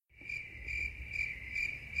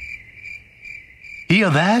Hear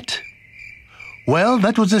that? Well,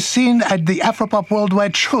 that was a scene at the Afropop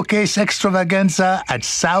Worldwide Showcase Extravaganza at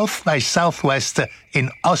South by Southwest in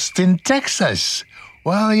Austin, Texas.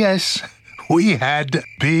 Well, yes, we had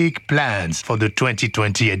big plans for the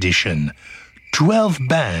 2020 edition. 12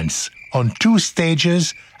 bands on 2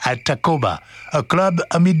 stages at Tacoba, a club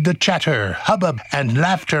amid the chatter, hubbub, and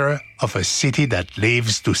laughter of a city that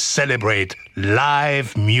lives to celebrate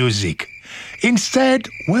live music. Instead,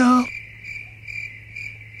 well,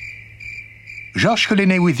 Georges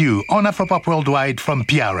Collinet with you on Afropop Worldwide from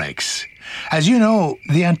PRX. As you know,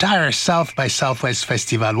 the entire South by Southwest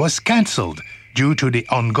Festival was cancelled due to the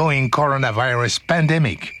ongoing coronavirus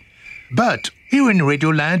pandemic. But here in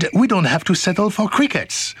Radioland, we don't have to settle for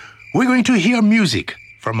crickets. We're going to hear music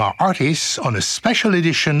from our artists on a special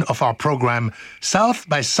edition of our program, South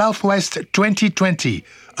by Southwest 2020,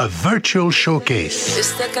 a virtual showcase.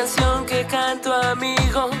 Esta canción que canto,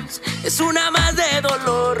 amigos, es una más de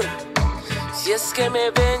dolor. Si es que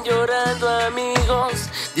me ven llorando, amigos,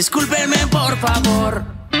 discúlpenme por favor.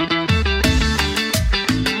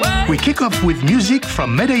 We kick off with music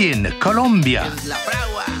from Medellin, Colombia. La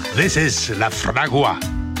Fragua. This is La Fragua.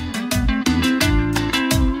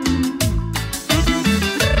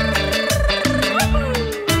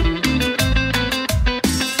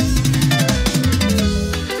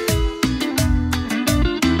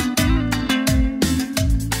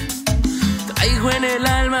 Traigo en el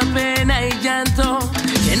alma pena y llanto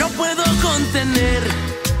que no puedo contener.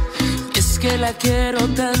 Y es que la quiero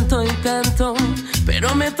tanto y tanto,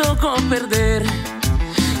 pero me tocó perder.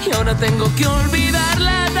 Y ahora tengo que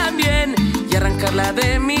olvidarla también y arrancarla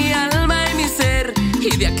de mi alma y mi ser.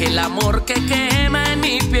 Y de aquel amor que quema en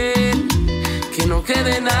mi piel, que no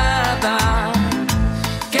quede nada,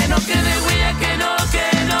 que no quede huella,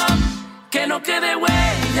 que no quede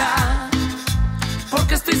huella.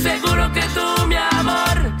 Porque estoy seguro que tú, mi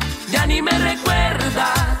amor, ya ni me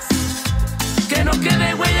recuerdas. Que no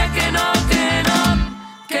quede huella,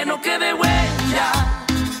 que no quede huella.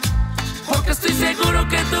 Porque estoy seguro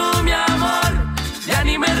que tú, mi amor, ya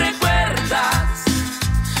ni me recuerdas.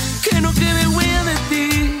 Que no quede huella de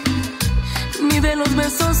ti, ni de los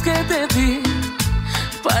besos que te di,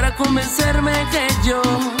 para convencerme que yo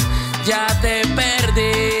ya te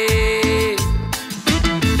perdí.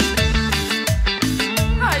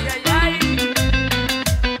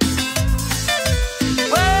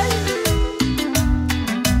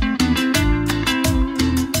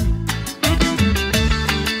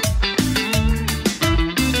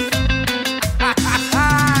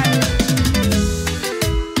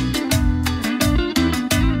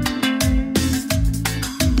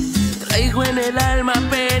 En el alma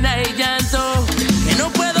pena y llanto que no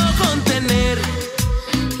puedo contener.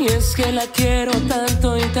 Y es que la quiero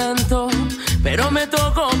tanto y tanto, pero me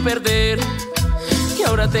tocó perder. Y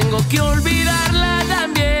ahora tengo que olvidarla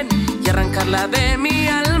también y arrancarla de mi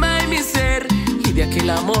alma y mi ser. Y de aquel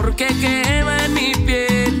amor que quema en mi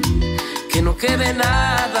piel, que no quede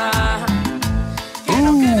nada.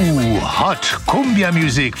 Ooh, hot cumbia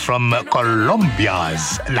music from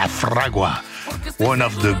Colombia's La Fragua, one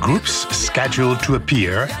of the groups scheduled to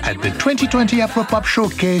appear at the 2020 Afropop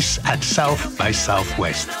Showcase at South by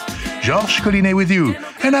Southwest. Georges Collinet with you,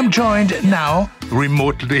 and I'm joined now,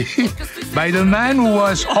 remotely, by the man who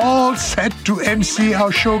was all set to MC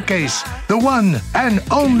our showcase, the one and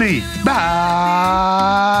only Banning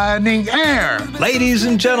Air. Ladies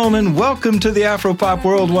and gentlemen, welcome to the Afropop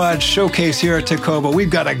Worldwide Showcase here at Tacoba. We've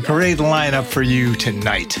got a great lineup for you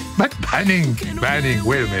tonight. But Banning,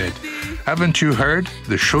 wait a minute. Haven't you heard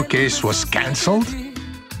the showcase was cancelled?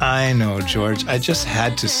 I know, George. I just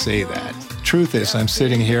had to say that. Truth is, I'm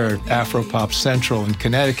sitting here at Afropop Central in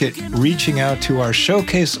Connecticut, reaching out to our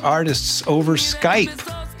showcase artists over Skype.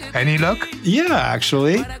 Any luck? Yeah,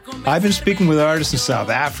 actually. I've been speaking with artists in South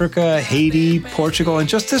Africa, Haiti, Portugal, and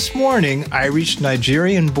just this morning, I reached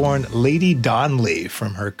Nigerian-born Lady Donley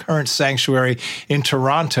from her current sanctuary in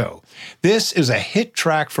Toronto. This is a hit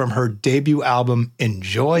track from her debut album,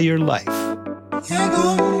 Enjoy Your Life.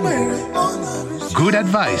 Good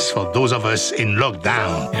advice for those of us in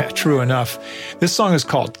lockdown. Yeah, true enough. This song is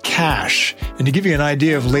called Cash. And to give you an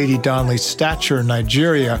idea of Lady Donley's stature in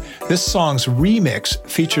Nigeria, this song's remix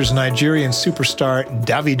features Nigerian superstar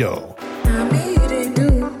Davido.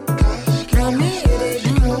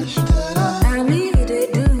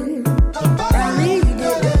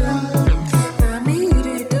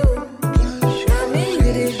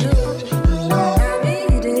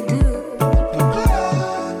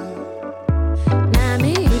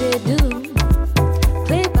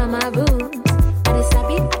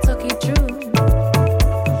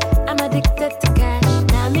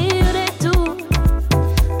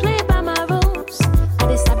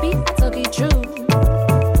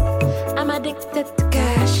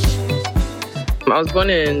 was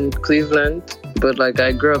born in Cleveland, but like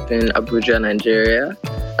I grew up in Abuja, Nigeria.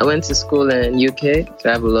 I went to school in UK, so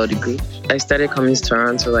I have a law degree. I started coming to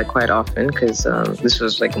Toronto like quite often because this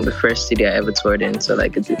was like the first city I ever toured in, so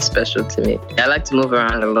like it's special to me. I like to move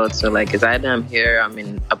around a lot, so like it's either I'm here, I'm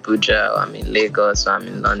in Abuja, or I'm in Lagos, or I'm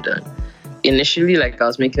in London. Initially, like I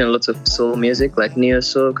was making a lot of soul music, like neo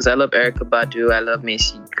soul, because I love Erykah Badu, I love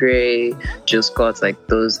Macy Gray, Jill Scott, like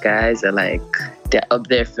those guys are like, they're up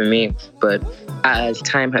there for me. But as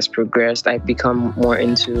time has progressed, I've become more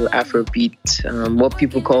into Afrobeat, what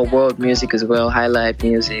people call world music as well, high life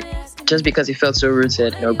music. Just because it felt so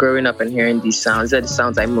rooted, growing up and hearing these sounds. These are the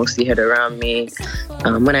sounds I mostly heard around me.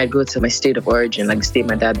 When I go to my state of origin, like the state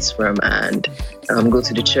my dad's from, and go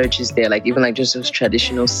to the churches there, like even like just those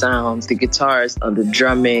traditional sounds, the guitars, the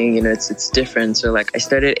drumming, it's different. So like I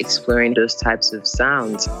started exploring those types of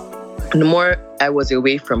sounds. And the more I was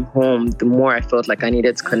away from home, the more I felt like I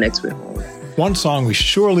needed to connect with home. One song we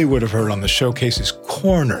surely would have heard on the showcase is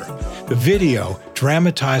Corner. The video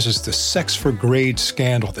dramatizes the sex for grade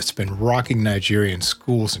scandal that's been rocking Nigerian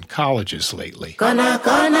schools and colleges lately. Corner,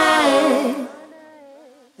 corner,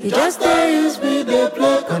 you just use me, they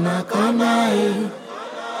play corner, corner.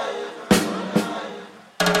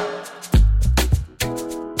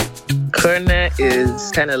 Corner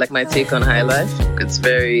is kind of like my take on high life. It's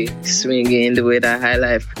very swingy in the way that high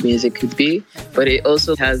life music could be, but it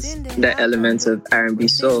also has that element of R&B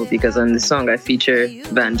soul, because on the song I feature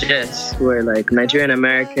Van Jess, who are like Nigerian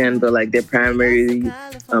American, but like they're primarily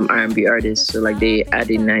R&B artists, so like they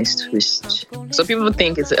add a nice twist. So people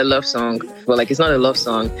think it's a love song, but like it's not a love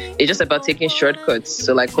song. It's just about taking shortcuts.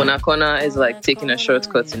 So like Kona Kona is like taking a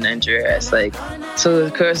shortcut in Nigeria. It's like, so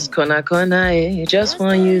the chorus is Kona Kona, you just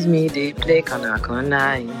want to use me, they play Kona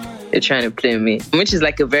Kona. They're trying to play me, which is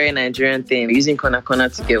like a very Nigerian thing, using Kona Kona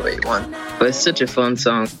to get what you want. But it's such a fun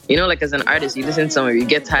song. Like as an artist, you listen to somewhere, you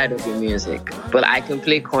get tired of your music. But I can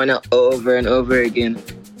play Corner over and over again.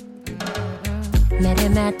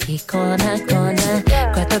 Mathematic corner, corner,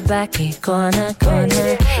 got the back corner, corner,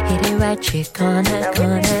 hit it right chick corner,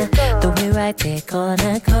 corner, do it right there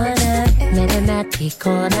corner, corner, mathematic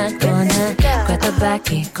corner, corner, got the back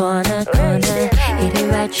corner, corner, hit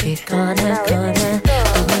it right chick corner, corner,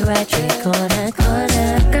 do it right chick corner,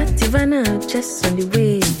 corner. Got Ivana just on the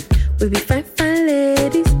way, we be fine, fine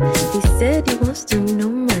ladies. He said he wants to know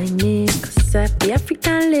my name, 'cause I be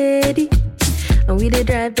African lady. And we they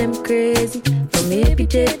drive them crazy, from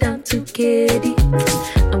APJ down to KD.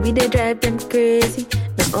 And we they drive them crazy.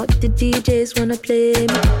 Now all the DJs wanna play me,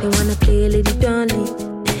 they wanna play Lady Dolly,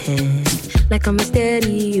 like I'm a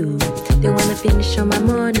stereo. They wanna finish on my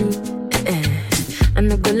money, I'm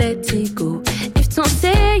not gonna let it go. If don't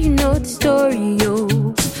say you know the story, yo,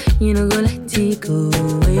 you know gonna let it go.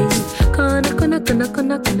 Corner, corner, corner,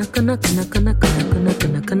 corner, corner, corner, corner, corner, corner,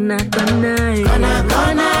 corner, corner, corner, corner,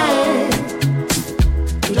 corner.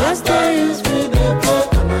 Just use me, they play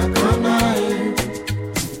corner, corner.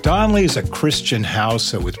 Donley is a Christian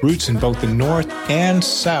house with roots in both the north and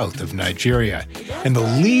south of Nigeria. And the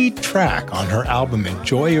lead track on her album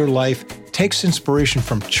Enjoy Your Life takes inspiration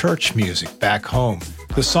from church music back home.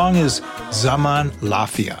 The song is Zaman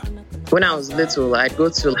Lafia. When I was little, I'd go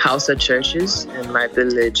to Hausa churches in my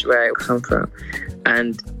village where I come from.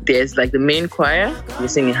 And there's like the main choir, you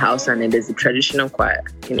sing in Hausa, and then there's the traditional choir.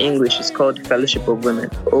 In English, it's called Fellowship of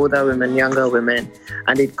Women. Older women, younger women.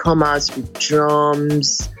 And they'd come out with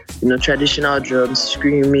drums, traditional drums,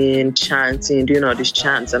 screaming, chanting, doing all these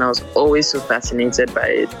chants. And I was always so fascinated by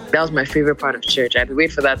it. That was my favorite part of church. I'd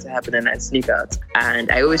wait for that to happen and I'd sneak out.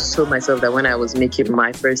 And I always told myself that when I was making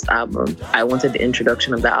my first album, I wanted the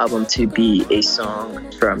introduction of the album to be a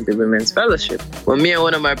song from the Women's Fellowship. Well, me and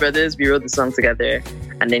one of my brothers, we wrote the song together.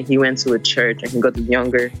 And then he went to a church and he got the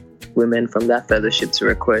younger women from that fellowship to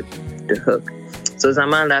record the hook. So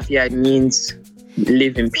Zaman Lafia means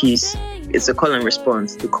live in peace. It's a call and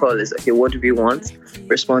response. The call is, okay, what do we want?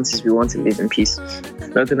 Response is, we want to live in peace.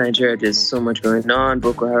 Northern Nigeria, there's so much going on.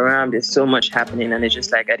 Boko Haram, there's so much happening. And it's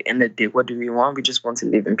just like, at the end of the day, what do we want? We just want to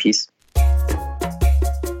live in peace.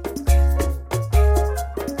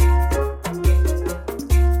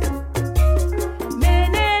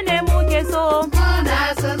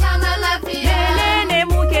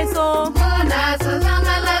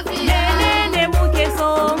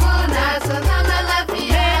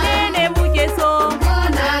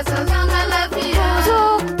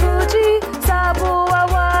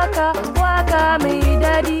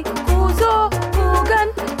 Kuzo, kugan,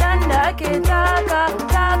 tanda ke taka,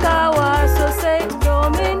 taka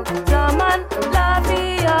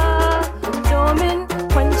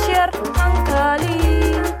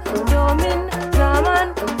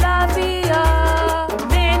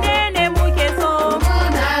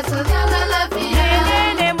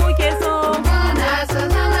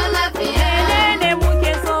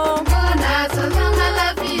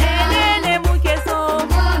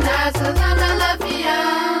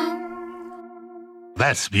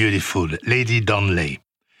That's beautiful, Lady Donley.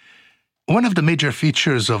 One of the major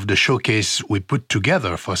features of the showcase we put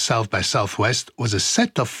together for South by Southwest was a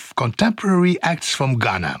set of contemporary acts from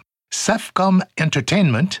Ghana. Safcom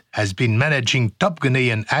Entertainment has been managing top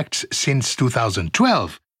Ghanaian acts since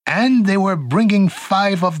 2012, and they were bringing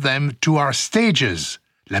 5 of them to our stages: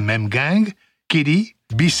 La Même Gang, Kiddy,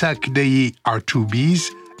 Bisak Deyi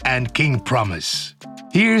R2Bs, and King Promise.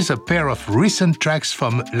 Here's a pair of recent tracks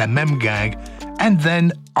from La Même Gang and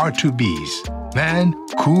then R2Bs. Man,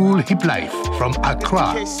 cool hip life from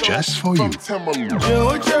Accra, just for you. Spend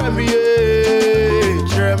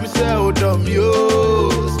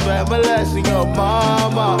my last in your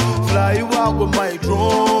mama, fly you out with my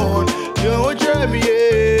drone. You try me,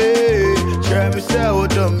 try me, sell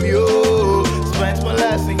them, yo. Spend my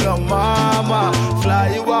last in your mama,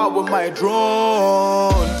 fly you out with my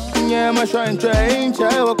drone. Yeah, my shrine train,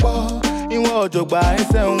 child, in what you buy,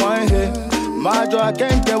 send one here. My joy, I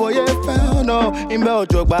can't tell what you found, no. In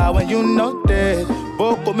Belgium, by when you not dead.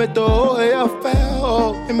 Boko me to, I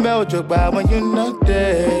fell. In Belgium, by when you not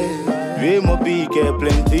dead. We mo be get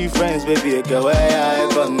plenty friends, baby, I get where I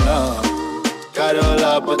gone now. Got all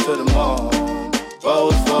up to the mall.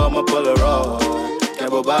 Pose for my Polaroid.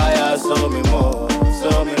 Can't go buy, I saw me more,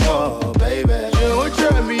 baby. You won't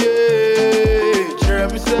try me, try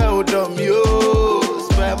me, sell them, yo.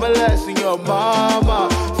 Spend my last in your mama,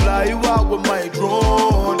 fly you out with my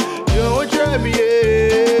drone. You won't try me,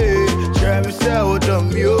 try me, sell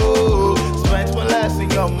them, yo. Spend my last in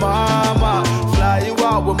your mama, fly you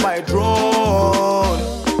out with my drone.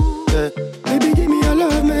 Yeah. Baby, give me your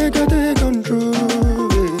love, make I take control.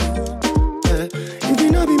 Yeah. If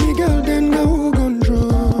you not be me girl, then go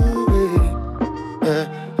control. Yeah.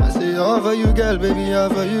 I say all for you, girl, baby, all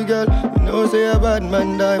for you, girl. You know, say a bad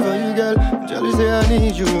man die for you, girl. Jelly say I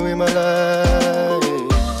need you in my life.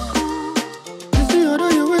 You see, how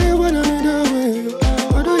do you way when I'm in the way?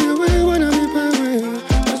 How do you way when I'm in the way?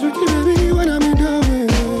 That's what you baby when I'm in the way.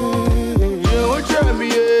 You won't try me,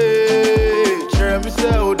 try me,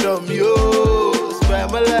 sell them, yo.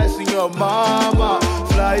 Spend my last in your mama,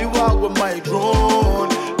 fly you out with my drone.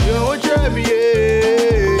 You won't try me,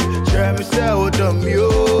 try me, sell them,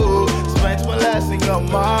 yo. Spend my last in your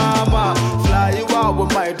mama, fly you out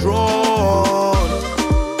with my drone.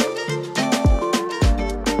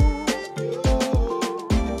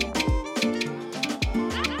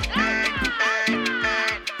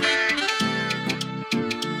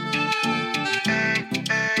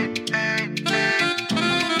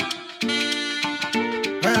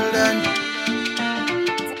 Well done.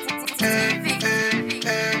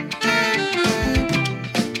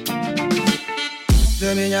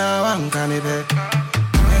 Deminya wanka mi be,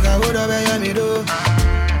 nigga would have me do.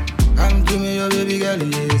 Come to me, your baby girl,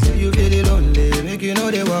 yes. If you feel lonely, make you know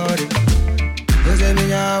they worry.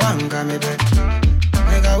 Deminya wanka mi be,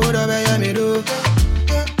 nigga would have me do.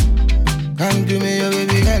 Come to me, your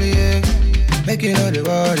baby girl, yeah. Make you know they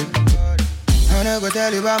worry. I'm not gonna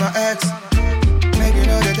tell you about my ex. Make you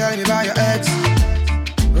know they tell me about your ex.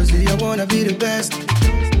 Cause you wanna be the best.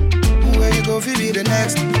 Where you go, if you be the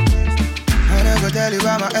next. I'm not gonna tell you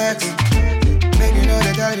about my ex. Make you know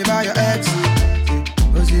they tell me about your ex.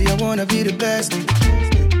 Cause you wanna be the best.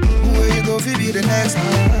 Where you go, if you be the next.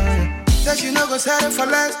 That she no go settle for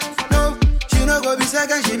less. No, she no go be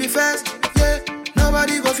second, she be first. Yeah,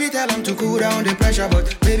 nobody go fit tell them to cool down the pressure.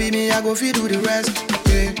 But baby, me, I go fit do the rest.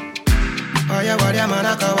 Yeah. Oh yeah, what ya man,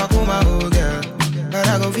 I can't walk my oh girl. But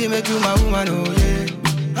I go feel make you my woman, oh yeah.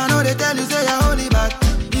 I know they tell you say you're holy, but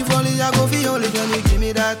if only I go feel holy, can you give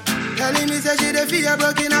me that? Telling me say she dey feel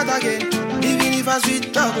broken out again. Even if I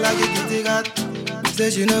sweet talk like a kitty cat. Say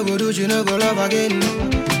she no go do, she no go love again.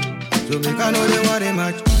 So make I know they want a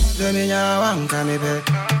match. Say me ya wanka me back.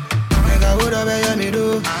 Make I would have me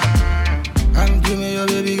do. Come to me your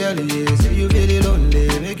baby girl, yeah. Say you feel lonely,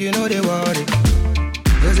 make you know they worry.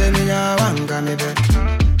 Say me ya wanka me back.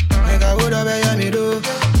 Make I would have me do.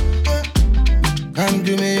 Come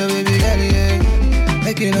to me your baby girl, yeah.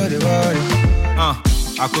 Make you know they worry.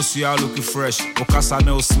 I could see her looking fresh. Okasa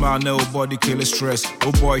no smile, no body kill stress.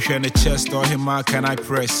 Oh boy, she in the chest, or him man can I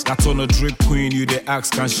press? That's on a drip queen, you the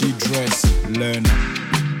ask, can she dress? Learn.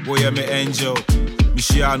 Boy, I'm an angel.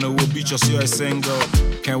 Michiano will beat us, you're a single.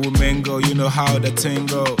 Can we mingle? You know how the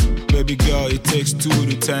tingle. Baby girl, it takes 2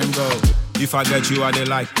 to tango. If I get you, I they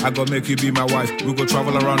like, I go make you be my wife. We go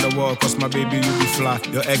travel around the world, cause my baby, you be fly.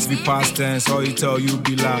 Your ex be past tense, all he tell you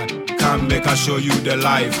be lie. Come make I show you the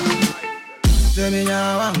life.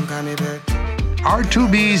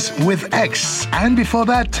 R2Bs with X, and before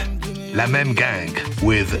that, La Même Gang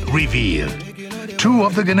with Reveal. two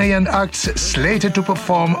of the Ghanaian acts slated to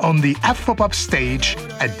perform on the Afropop stage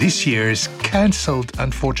at this year's cancelled,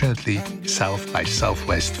 unfortunately, South by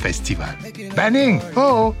Southwest Festival. Banning,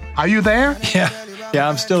 oh, are you there? Yeah,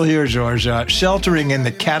 I'm still here, George, sheltering in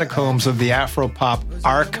the catacombs of the Afropop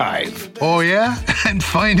archive. Oh, yeah? And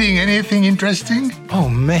finding anything interesting? Oh,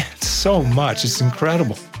 man, so much. It's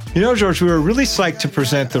incredible. You know, George, we were really psyched to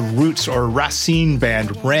present the Roots or Racine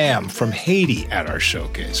band Ram from Haiti at our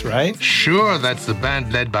showcase, right? Sure, that's the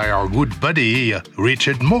band led by our good buddy,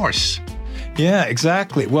 Richard Morse. Yeah,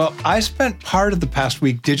 exactly. Well, I spent part of the past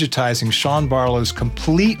week digitizing Sean Barlow's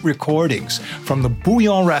complete recordings from the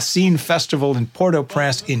Bouillon Racine Festival in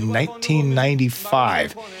Port-au-Prince in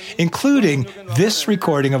 1995, including this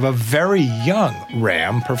recording of a very young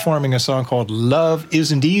Ram performing a song called Love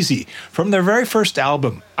Isn't Easy from their very first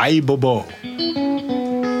album, Aïe Bobo.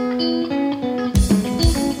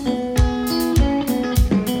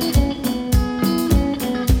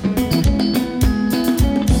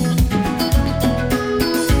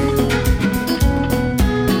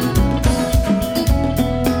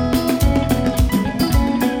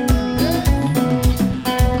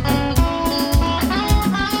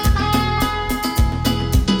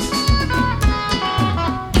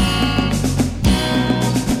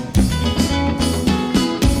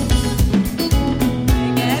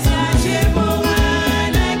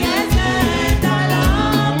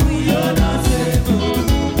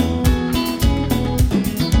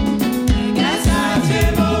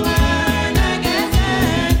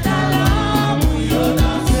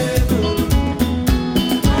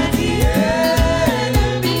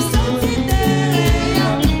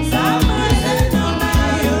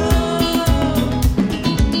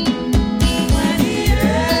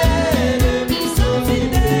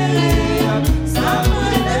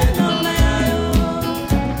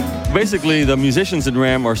 Basically, the musicians in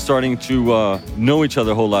Ram are starting to know each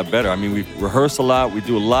other a whole lot better. I mean, we rehearse a lot, we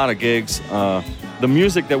do a lot of gigs. The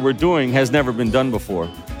music that we're doing has never been done before.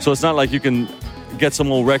 So it's not like you can get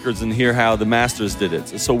some old records and hear how the masters did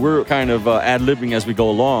it. So we're kind of ad-libbing as we go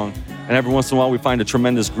along. And every once in a while, we find a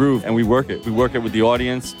tremendous groove and we work it. We work it with the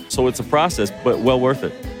audience. So it's a process, but well worth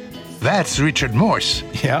it. That's Richard Morse.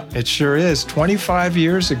 Yeah, it sure is. 25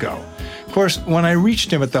 years ago. Of course, when I reached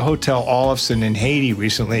him at the Hotel Olofsen in Haiti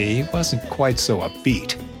recently, he wasn't quite so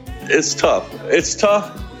upbeat. It's tough. It's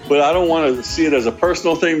tough, but I don't want to see it as a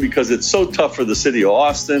personal thing because it's so tough for the city of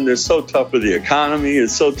Austin. It's so tough for the economy.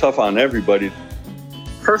 It's so tough on everybody.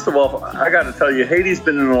 First of all, I got to tell you, Haiti's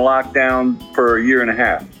been in a lockdown for a year and a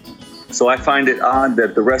half. So I find it odd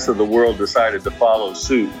that the rest of the world decided to follow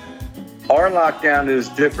suit. Our lockdown is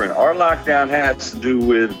different. Our lockdown has to do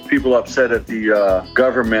with people upset at the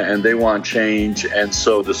government and they want change. And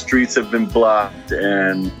so the streets have been blocked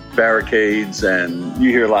and barricades and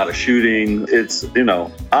you hear a lot of shooting. It's,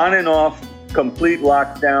 on and off, complete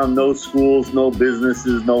lockdown, no schools, no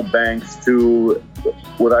businesses, no banks, to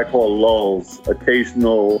what I call lulls,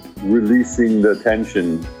 occasional releasing the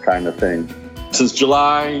tension kind of thing. Since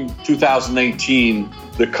July 2018,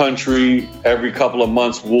 the country every couple of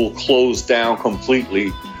months will close down completely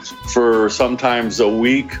for sometimes a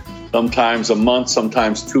week, sometimes a month,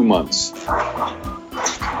 sometimes 2 months. I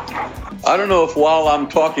don't know if while I'm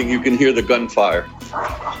talking you can hear the gunfire.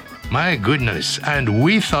 My goodness, and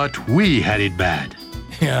we thought we had it bad.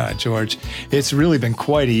 Yeah, George, it's really been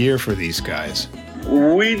quite a year for these guys.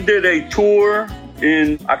 We did a tour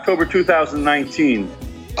in October 2019.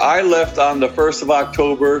 I left on the 1st of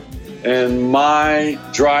October, and my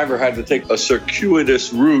driver had to take a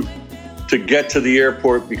circuitous route to get to the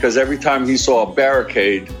airport because every time he saw a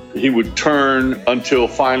barricade, he would turn until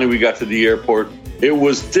finally we got to the airport. It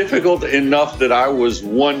was difficult enough that I was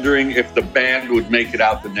wondering if the band would make it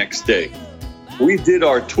out the next day. We did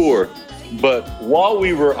our tour, but while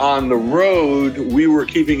we were on the road, we were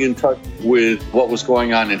keeping in touch with what was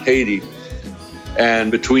going on in Haiti.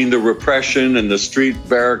 And between the repression and the street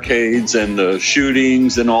barricades and the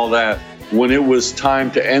shootings and all that, when it was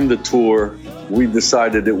time to end the tour, we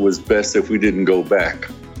decided it was best if we didn't go back.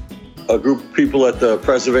 A group of people at the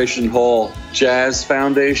Preservation Hall Jazz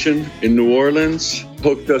Foundation in New Orleans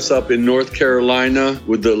hooked us up in North Carolina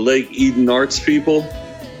with the Lake Eden Arts people.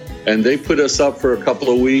 And they put us up for a couple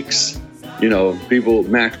of weeks. People,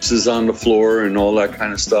 mattresses on the floor and all that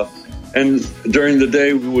kind of stuff. And during the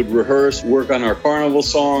day, we would rehearse, work on our carnival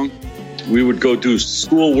song. We would go do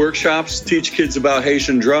school workshops, teach kids about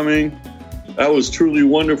Haitian drumming. That was truly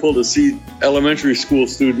wonderful to see elementary school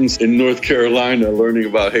students in North Carolina learning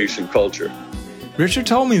about Haitian culture. Richard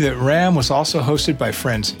told me that Ram was also hosted by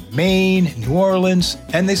friends in Maine, New Orleans,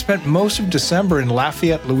 and they spent most of December in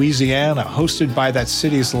Lafayette, Louisiana, hosted by that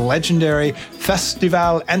city's legendary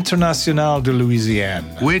Festival International de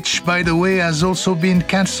Louisiane. Which, by the way, has also been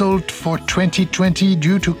cancelled for 2020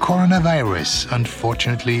 due to coronavirus,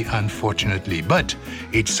 unfortunately. But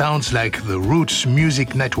it sounds like the Roots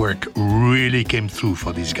Music Network really came through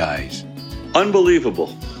for these guys.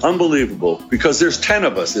 Unbelievable, because there's 10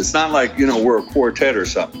 of us. It's not like, we're a quartet or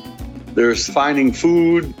something. There's finding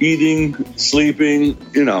food, eating, sleeping,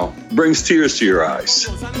 brings tears to your eyes.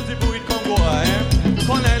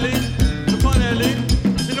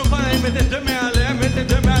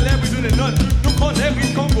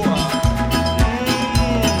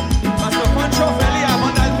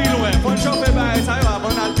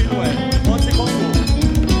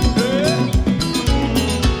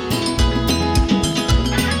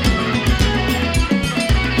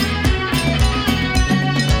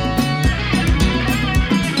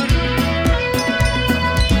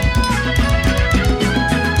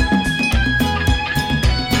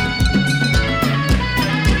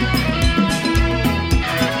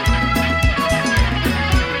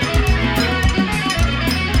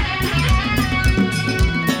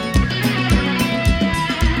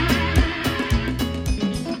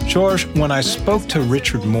 George, when I spoke to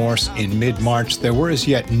Richard Morse in mid-March, there were as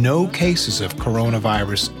yet no cases of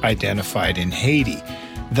coronavirus identified in Haiti.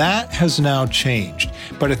 That has now changed,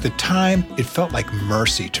 but at the time, it felt like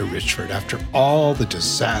mercy to Richard after all the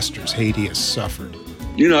disasters Haiti has suffered.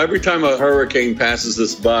 Every time a hurricane passes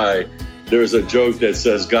us by, there's a joke that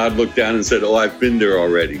says, God looked down and said, I've been there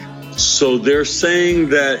already. So they're saying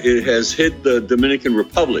that it has hit the Dominican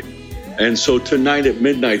Republic. And so tonight at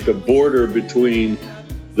midnight, the border between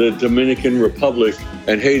the Dominican Republic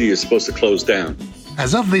and Haiti is supposed to close down.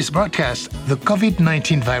 As of this broadcast, the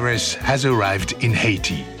COVID-19 virus has arrived in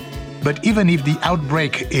Haiti. But even if the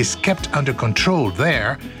outbreak is kept under control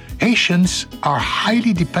there, Haitians are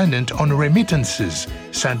highly dependent on remittances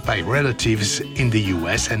sent by relatives in the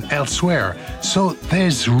US and elsewhere. So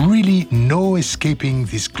there's really no escaping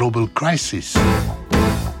this global crisis.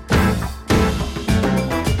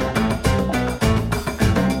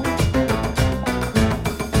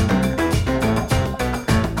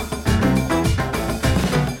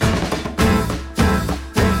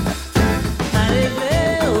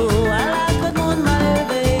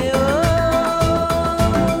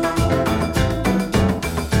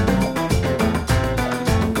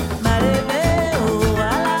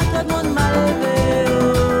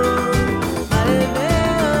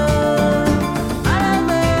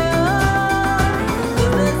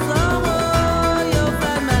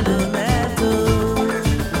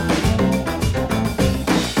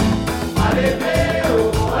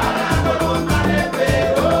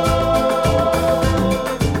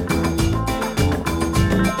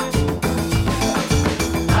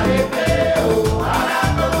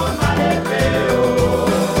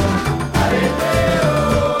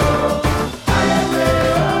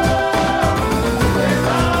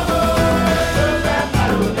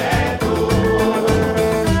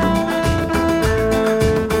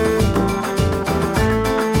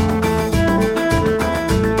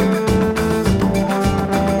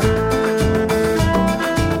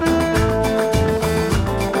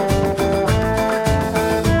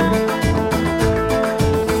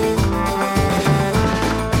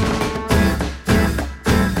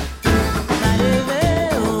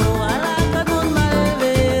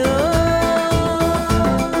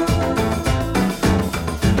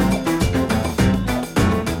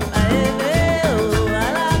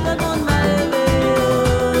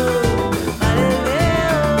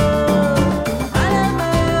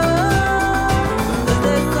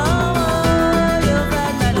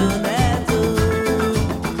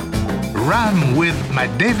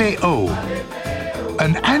 Madeve-O.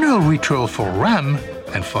 An annual ritual for Ram,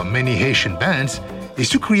 and for many Haitian bands, is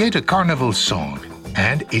to create a carnival song.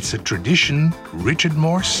 And it's a tradition Richard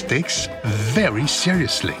Morse takes very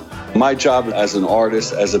seriously. My job as an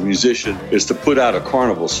artist, as a musician, is to put out a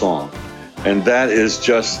carnival song. And that is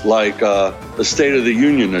just like a State of the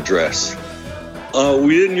Union address.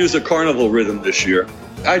 We didn't use a carnival rhythm this year.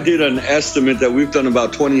 I did an estimate that we've done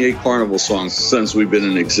about 28 carnival songs since we've been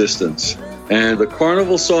in existence. And the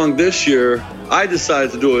carnival song this year, I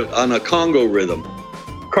decided to do it on a Congo rhythm.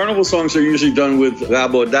 Carnival songs are usually done with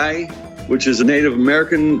Rabodai, which is a Native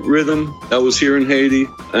American rhythm that was here in Haiti.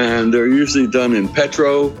 And they're usually done in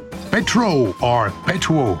Petro. Petro or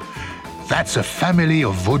Petwo. That's a family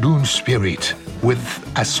of Vodun spirit with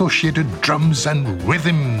associated drums and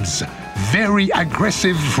rhythms very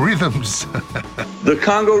aggressive rhythms. The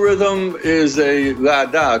Congo rhythm is a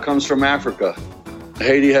Gada, it comes from Africa.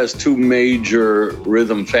 Haiti has two major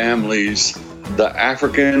rhythm families. The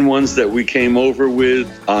African ones that we came over with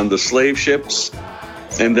on the slave ships,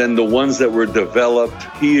 and then the ones that were developed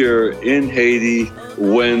here in Haiti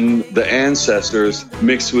when the ancestors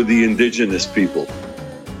mixed with the indigenous people.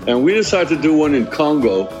 And we decided to do one in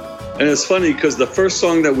Congo. And it's funny because the first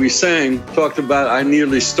song that we sang talked about I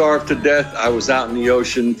nearly starved to death. I was out in the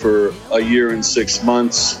ocean for a year and 6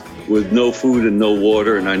 months with no food and no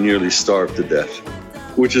water, and I nearly starved to death,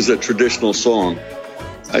 which is a traditional song.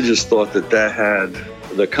 I just thought that had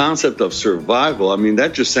the concept of survival. I mean,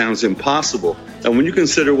 that just sounds impossible. And when you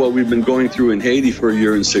consider what we've been going through in Haiti for a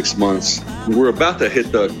year and 6 months, we're about to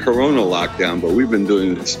hit the Corona lockdown, but we've been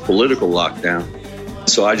doing this political lockdown.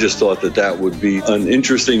 So I just thought that would be an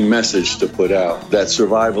interesting message to put out, that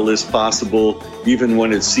survival is possible even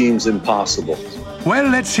when it seems impossible. Well,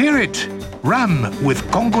 let's hear it. Ram with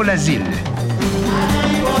Congo l'Asile.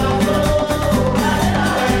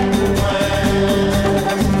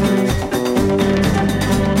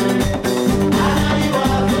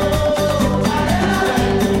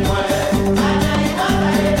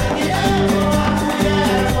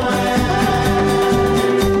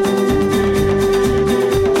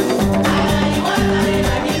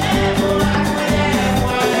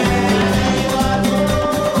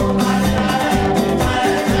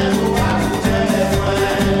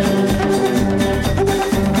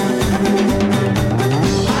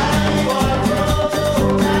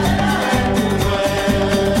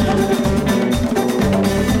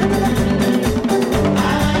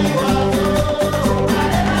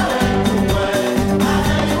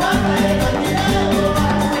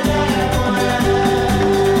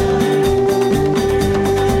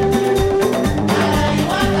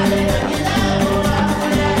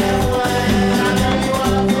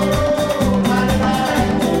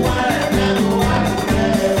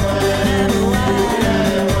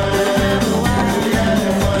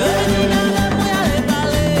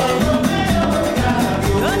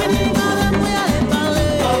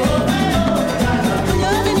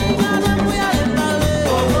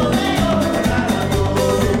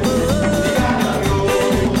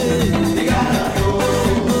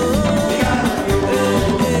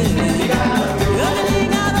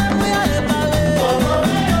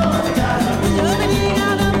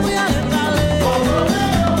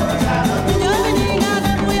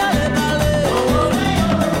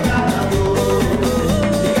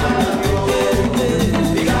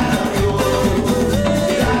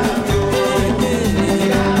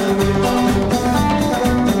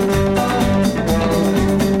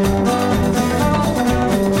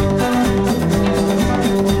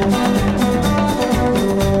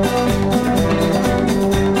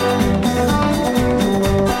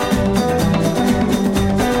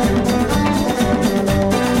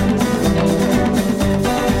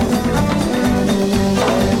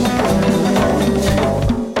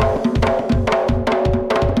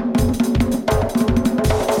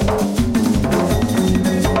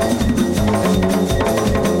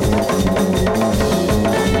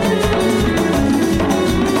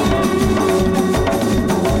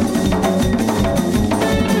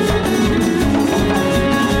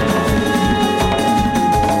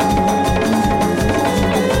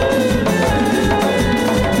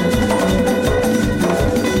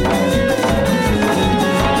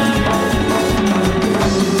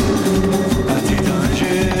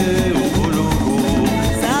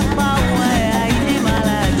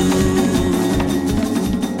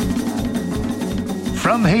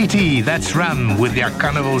 From Haiti, that's Ram with their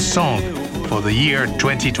carnival song for the year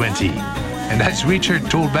 2020. And as Richard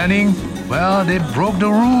told Banning, well, they broke the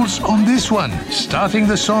rules on this one, starting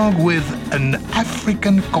the song with an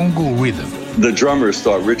African Congo rhythm. The drummers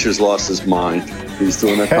thought Rich has lost his mind. He's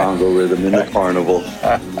doing a Congo rhythm in the carnival.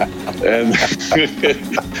 And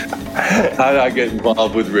how did I get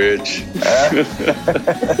involved with Rich?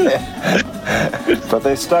 But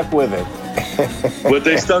they stuck with it. But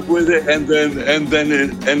they stuck with it, and then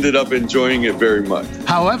it ended up enjoying it very much.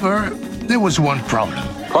 However, there was one problem.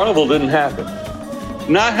 Carnival didn't happen.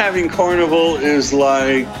 Not having Carnival is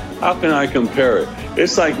like, how can I compare it?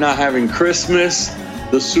 It's like not having Christmas,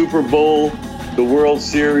 the Super Bowl, the World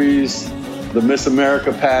Series, the Miss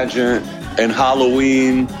America pageant, and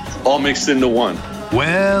Halloween all mixed into one.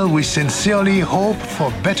 Well, we sincerely hope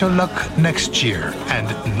for better luck next year, and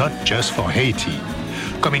not just for Haiti.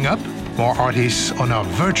 Coming up, more artists on our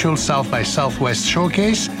virtual South by Southwest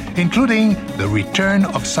showcase, including the return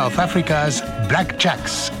of South Africa's Black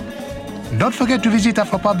Jacks. Don't forget to visit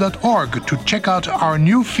afropop.org to check out our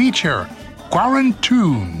new feature,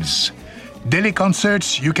 Quarantunes. Daily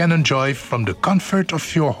concerts you can enjoy from the comfort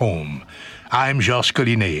of your home. I'm Georges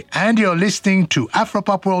Collinet, and you're listening to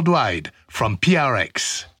Afropop Worldwide from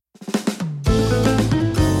PRX.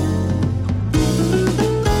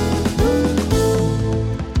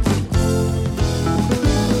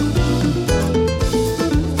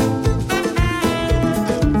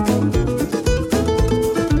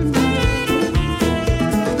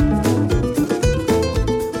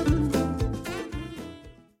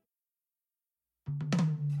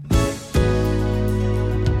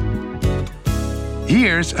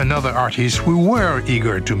 Here's another artist we were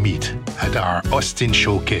eager to meet at our Austin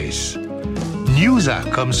showcase.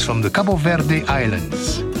 Newsa comes from the Cabo Verde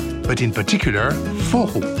Islands, but in particular,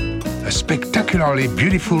 Forro, a spectacularly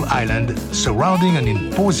beautiful island surrounding an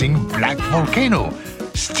imposing black volcano,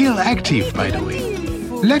 still active, by the way.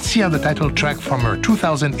 Let's hear the title track from her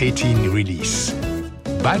 2018 release,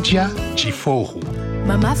 Badia de Forro.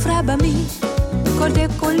 Mama frabami, kode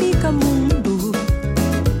kolika mundu,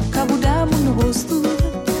 kabudamu no gosto,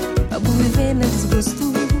 abu vivena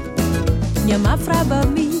desgosto. Nyama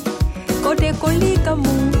frabami, kode kolika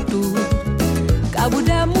mundu,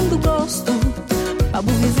 kabudamu no gosto,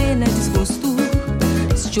 abu vivena desgosto.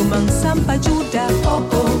 Schumang sampa juda, oh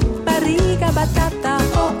oh, barriga batata,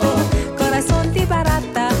 oh oh, coração de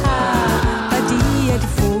barata, badia de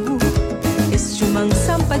fogo. Schumang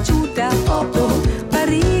sampa juda, oh oh,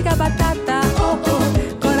 barriga batata, oh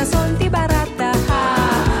oh, coração de barata,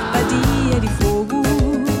 badia de fogo.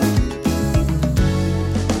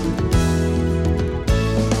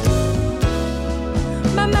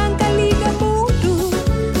 Mamanca liga mudo,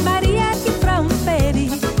 Maria que framfere,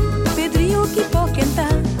 Pedrinho que poquenta,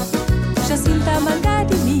 Jacinta manga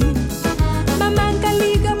de mim. Mamanca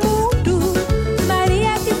liga mudo,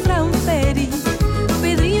 Maria que framfere,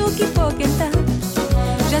 Pedrinho que poquenta,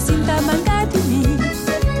 Jacinta manga de mim.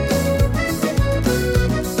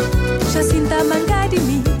 Jacinta manga de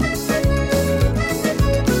mim.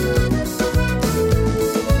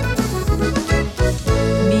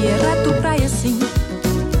 Minha rato praia sim,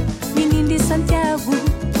 menino de Santiago,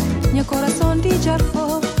 minha coração de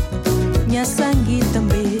Jarfo, minha sangue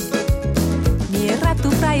também. Minha rato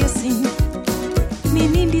praia sim,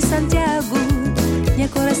 menino de Santiago, minha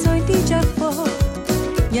coração de Jarfo,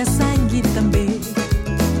 minha sangue também.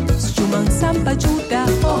 Chumang sampa juda,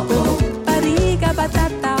 oh oh, barriga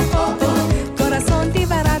batata, oh oh, coração de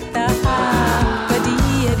barata,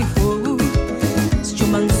 badia de fogo.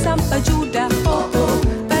 Chumang sampa juda, oh oh,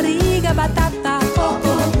 barriga batata, oh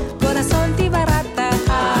oh, coração de barata,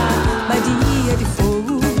 badia de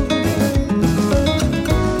fogo.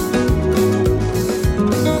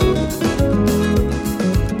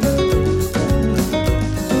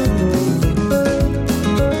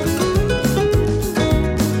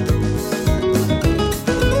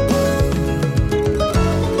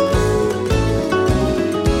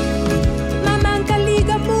 Mamanca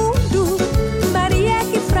liga mudo, Maria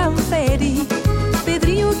que framfere,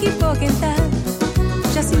 Pedrinho que poquenta,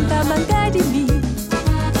 Jacinta manga de mim.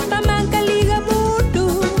 Mamanca liga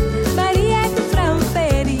mudo, Maria que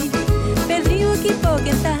framfere, Pedrinho que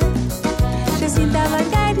poquenta, Jacinta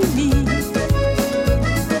manga de mim.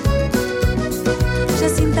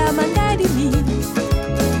 Jacinta manga de mim.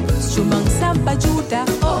 Chumang sampa juda,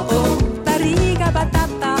 oh oh, barriga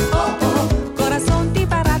batata, oh oh, coração de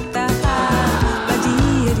barata,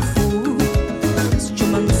 badia de fogo.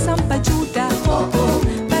 Chumang sampa juda, oh oh,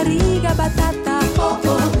 barriga batata, oh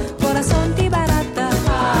oh, coração de barata,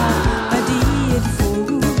 badia de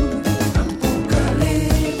fogo.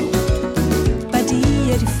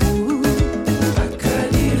 Badia de fogo.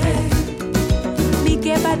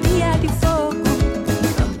 Mique badia de fogo.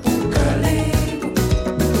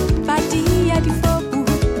 Badia de fogo.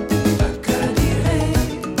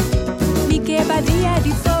 Mique badia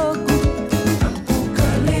de fogo.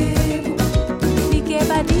 Mique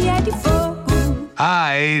badia de fogo.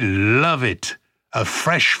 I love it. A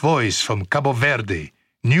fresh voice from Cabo Verde.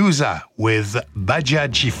 Newsa with Badia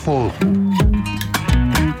de Forro.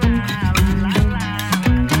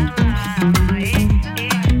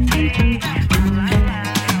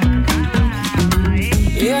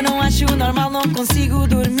 Eu não acho normal, não consigo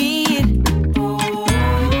dormir.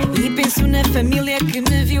 E penso na família que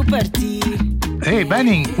me viu partir. Hey,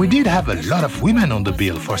 Banning, we did have a lot of women on the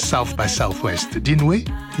bill for South by Southwest, didn't we?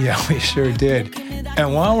 Yeah, we sure did.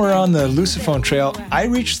 And while we're on the Lusophone Trail, I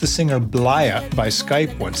reached the singer Blaya by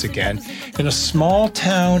Skype once again in a small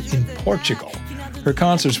town in Portugal. Her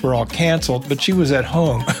concerts were all canceled, but she was at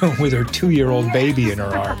home with her 2-year-old baby in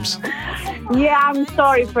her arms. Yeah, I'm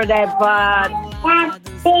sorry for that, but...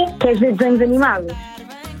 Quer ver desenhos animados?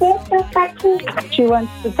 She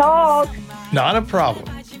wants to talk. Not a problem.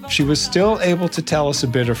 She was still able to tell us a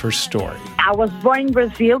bit of her story. I was born in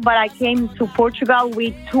Brazil, but I came to Portugal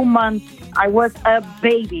with 2 months. I was a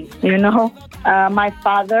baby, you know. My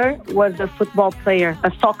father was a football player,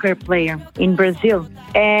 a soccer player in Brazil.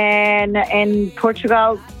 And in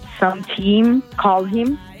Portugal, some team called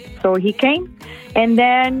him, so he came. And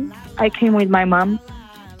then I came with my mom.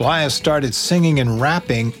 Blaya started singing and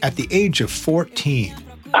rapping at the age of 14.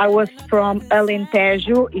 I was from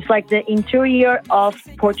Alentejo. It's like the interior of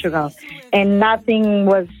Portugal. And nothing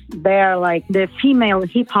was there. Like the female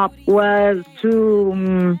hip-hop was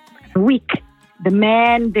too weak. The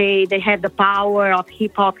men, they had the power of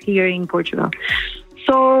hip-hop here in Portugal.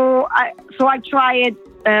 So I tried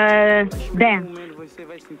dance.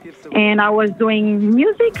 And I was doing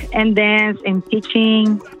music and dance and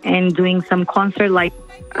teaching and doing some concert, like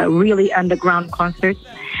really underground concerts.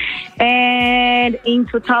 And in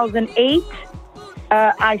 2008,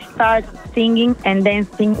 I started singing and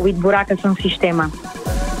dancing with Buraca Sound Sistema.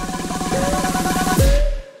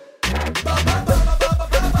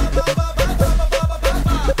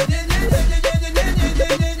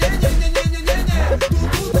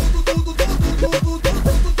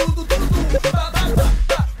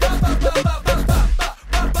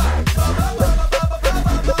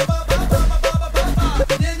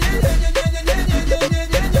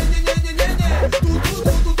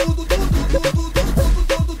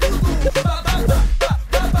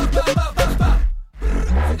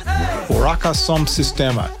 Buraca Sound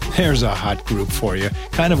Sistema. There's a hot group for you.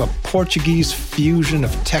 Kind of a Portuguese fusion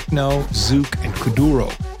of techno, zouk, and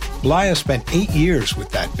kuduro. Blaya spent 8 years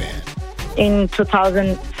with that band. In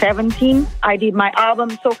 2017, I did my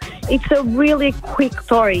album. So it's a really quick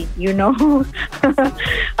story, you know.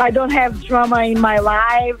 I don't have drama in my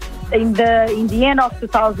life. In the end of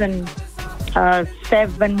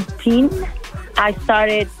 2017, I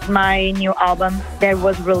started my new album that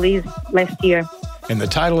was released last year. And the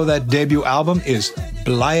title of that debut album is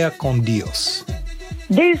Blaya con Dios.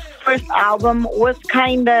 This first album was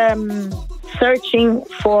kind of searching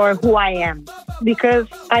for who I am, because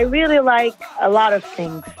I really like a lot of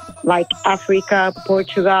things, like Africa,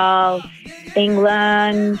 Portugal,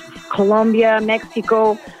 England, Colombia,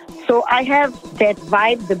 Mexico. So I have that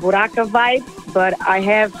vibe, the Buraca vibe, but I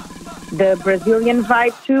have the Brazilian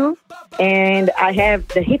vibe too, and I have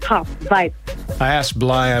the hip-hop vibe. I asked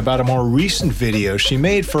Blaya about a more recent video she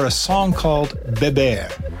made for a song called Beber.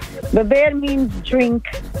 Beber means drink.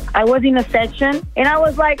 I was in a session and I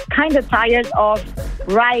was like kind of tired of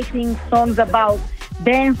writing songs about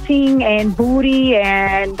dancing and booty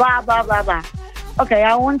and blah, blah, blah, blah. Okay,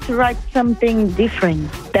 I want to write something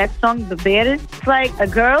different. That song, Beber, it's like a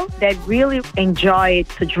girl that really enjoyed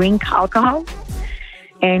to drink alcohol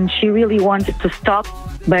and she really wanted to stop,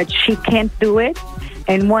 but she can't do it.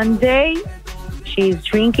 And one day, she's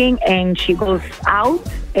drinking and she goes out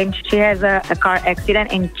and she has a car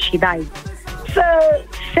accident and she dies. So,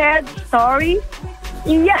 sad story.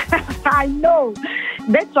 Yeah, I know.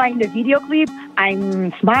 That's why in the video clip,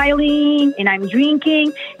 I'm smiling and I'm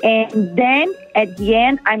drinking. And then at the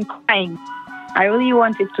end, I'm crying. I really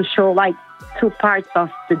wanted to show like 2 parts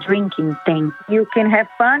of the drinking thing. You can have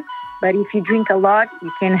fun, but if you drink a lot,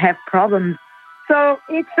 you can have problems. So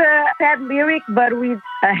it's a sad lyric, but with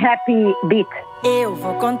a happy beat. Eu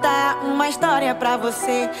vou contar uma história pra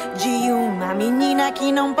você de uma menina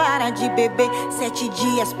que não para de beber 7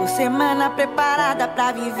 dias por semana, preparada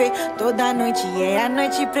pra viver. Toda noite é a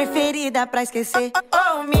noite preferida pra esquecer.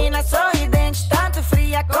 Oh, mina sorridente, tanto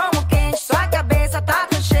fria como quente. Sua cabeça tá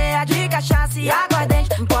tão cheia de cachaça e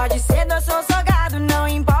aguardente. Pode ser doce ou salgado, não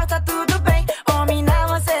importa, tudo bem. Oh, mina,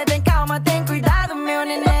 você tem calma, tem cuidado, meu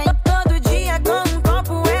neném.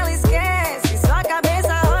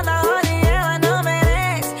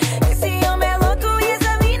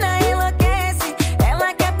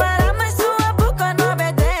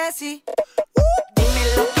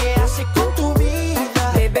 Dime lo que hace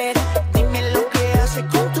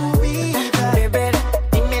con tu vida.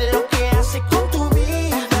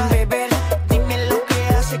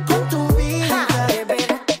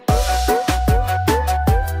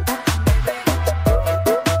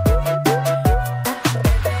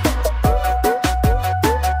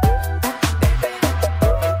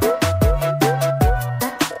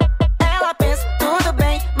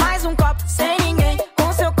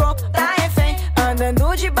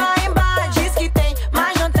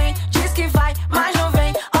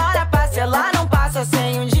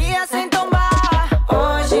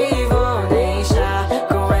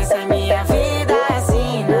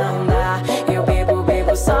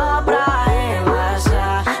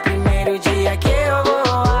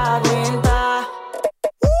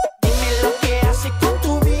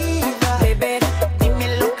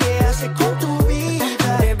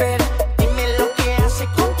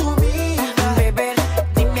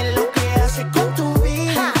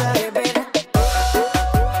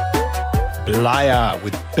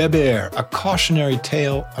 Beber, a cautionary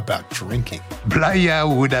tale about drinking. Blaya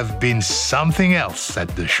would have been something else at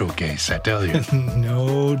the showcase, I tell you.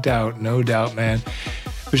 No doubt, man.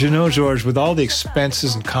 But you know, George, with all the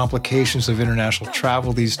expenses and complications of international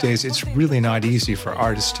travel these days, it's really not easy for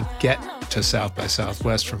artists to get to South by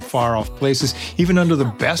Southwest from far-off places, even under the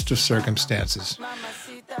best of circumstances.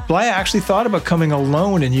 Blaya actually thought about coming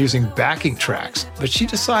alone and using backing tracks, but she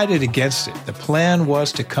decided against it. The plan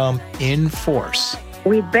was to come in force.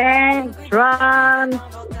 We band, drums,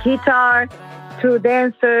 guitar, 2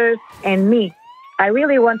 dancers, and me. I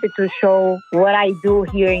really wanted to show what I do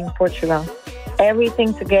here in Portugal.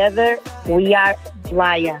 Everything together, we are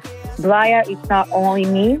Blaya. Blaya is not only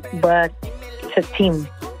me, but it's a team.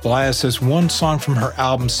 Blaya says one song from her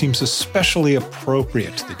album seems especially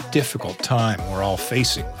appropriate to the difficult time we're all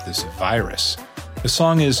facing with this virus. The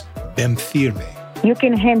song is Bem Firme. You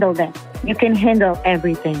can handle that. You can handle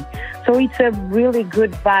everything. So it's a really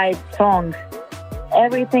good vibe song.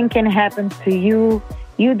 Everything can happen to you.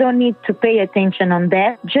 You don't need to pay attention on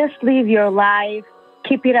that. Just live your life.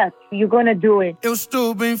 Keep it up. You're gonna do it. Eu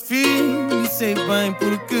estou bem firme, sei bem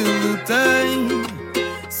porque lutei.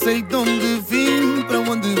 Sei de onde vim, para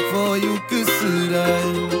onde foi, o que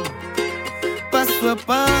serei. Passo a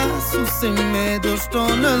passo, sem medo, eu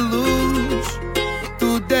estou na luz.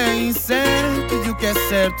 Tudo é incerto e o que é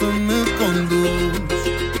certo me conduz.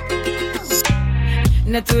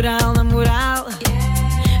 Natural na moral,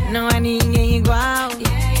 não há ninguém igual.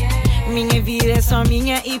 Minha vida é só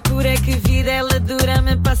minha e pura, que vida ela dura,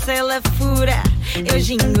 me passa, ela fura. Eu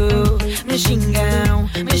gingo, me xingam,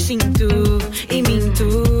 me sinto e minto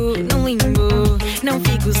no limbo. Não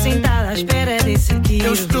fico sentada à espera desse tiro.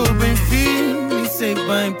 Eu estou bem firme, sei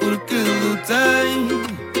bem porque lutei.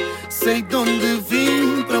 Sei de onde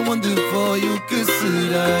vim, para onde foi, o que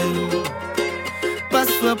serei.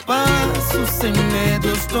 Passo a passo, sem medo,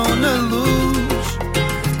 eu estou na luz.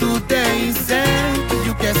 Tudo é incerto e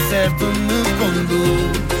o que é certo me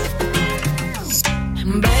conduz.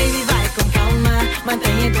 Baby, vai com calma,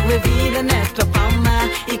 mantenha a tua vida na tua palma.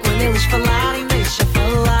 E quando eles falarem, deixa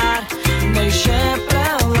falar, deixa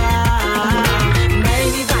pra lá.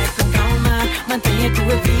 Baby, vai com calma, mantenha a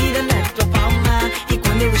tua vida na tua palma. E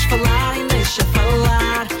quando eles falarem, deixa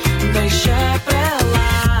falar, deixa pra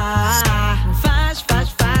lá.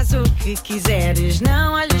 Faz o que quiseres,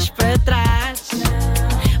 não olhes para trás.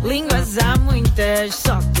 Línguas há muitas,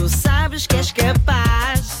 só tu sabes que és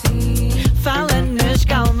capaz. Fala nas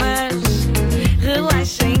calmas,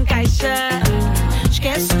 relaxa, encaixa.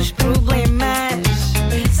 Esquece os problemas,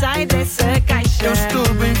 sai dessa caixa. Eu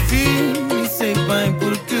estou bem firme, sei bem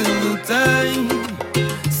porque lutei.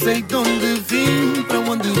 Sei de onde vim, para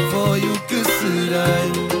onde foi, o que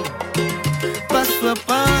serei. Passo a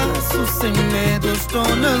passo, sem medo, eu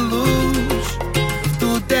estou na luz.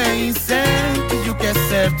 Tudo é incerto e o que é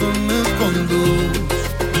certo me conduz.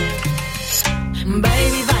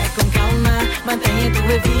 Baby, vai com calma, mantenha a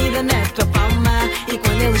tua vida na tua palma. E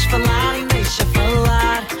quando eles falarem, deixa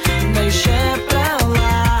falar, deixa pra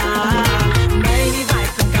lá. Baby, vai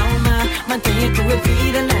com calma, mantenha a tua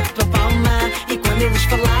vida na tua palma. E quando eles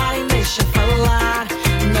falarem, deixa falar,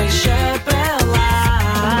 deixa pra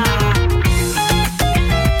lá.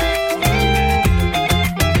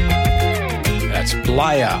 That's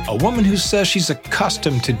Blaya, a woman who says she's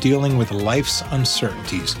accustomed to dealing with life's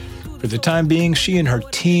uncertainties. For the time being, she and her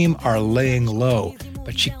team are laying low,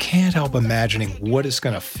 but she can't help imagining what it's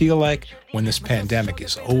going to feel like when this pandemic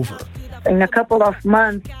is over. In a couple of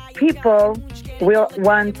months, people will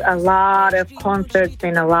want a lot of concerts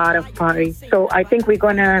and a lot of parties. So I think we're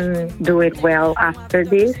going to do it well after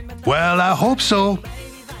this. Well, I hope so.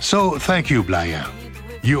 So thank you, Blaya.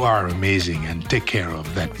 You are amazing, and take care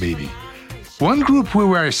of that baby. One group we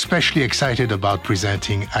were especially excited about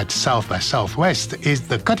presenting at South by Southwest is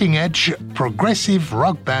the cutting-edge progressive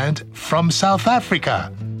rock band from South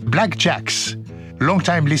Africa, Black Jacks.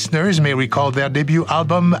 Longtime listeners may recall their debut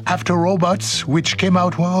album After Robots, which came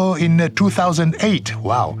out in 2008.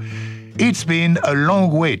 Wow. It's been a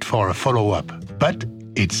long wait for a follow-up, but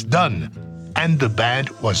it's done. And the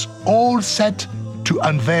band was all set to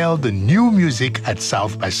unveil the new music at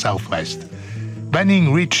South by Southwest.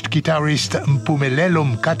 Banning reached guitarist Mpumelelo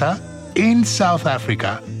Mkata in South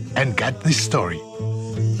Africa and got this story.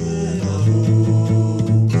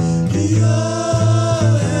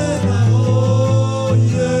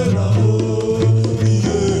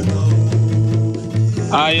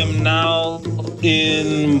 I am now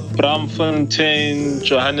in Braamfontein,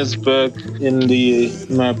 Johannesburg, in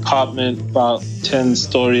my apartment about 10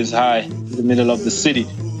 stories high in the middle of the city.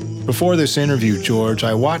 Before this interview, George,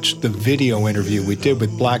 I watched the video interview we did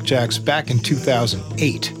with Blackjacks back in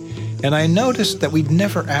 2008, and I noticed that we'd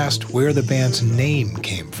never asked where the band's name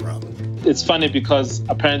came from. It's funny because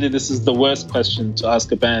apparently this is the worst question to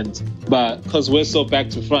ask a band, but because we're so back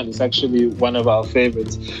to front, it's actually one of our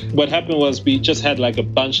favorites. What happened was we just had like a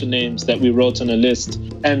bunch of names that we wrote on a list,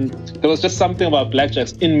 and there was just something about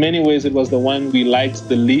Blackjacks. In many ways, it was the one we liked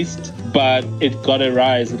the least, but it got a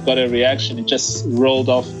rise, it got a reaction. It just rolled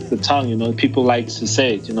off the tongue, you know, people like to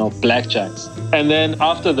say it, you know, Blackjacks. And then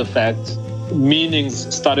after the fact,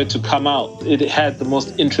 meanings started to come out. It had the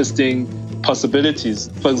most interesting possibilities.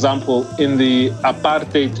 For example, in the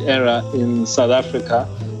apartheid era in South Africa,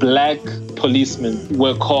 black policemen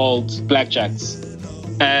were called blackjacks.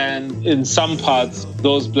 And in some parts,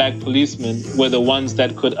 those black policemen were the ones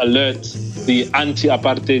that could alert the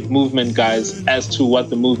anti-apartheid movement guys as to what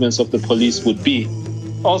the movements of the police would be.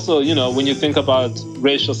 Also, you know, when you think about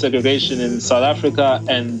racial segregation in South Africa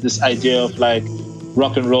and this idea of like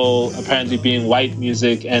rock and roll apparently being white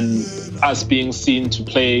music and us being seen to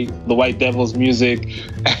play the White Devils music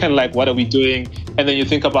and like, what are we doing? And then you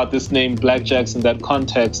think about this name Blackjacks in that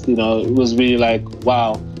context, you know, it was really like,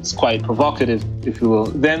 wow, it's quite provocative, if you will.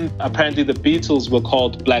 Then apparently the Beatles were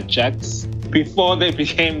called Blackjacks before they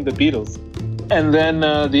became the Beatles. And then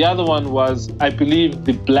the other one was, I believe,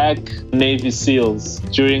 the Black Navy SEALs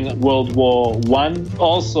during World War I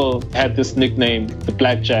also had this nickname, the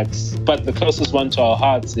Blackjacks. But the closest one to our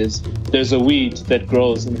hearts is there's a weed that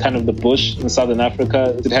grows in kind of the bush in Southern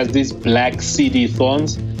Africa. It has these black seedy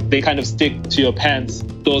thorns. They kind of stick to your pants.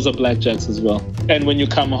 Those are Blackjacks as well. And when you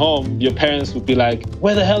come home, your parents would be like,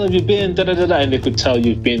 where the hell have you been? Da, da, da, da. And they could tell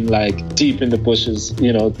you've been like deep in the bushes,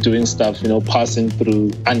 you know, doing stuff, you know, passing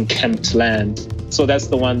through unkempt land. So that's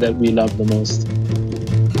the one that we love the most.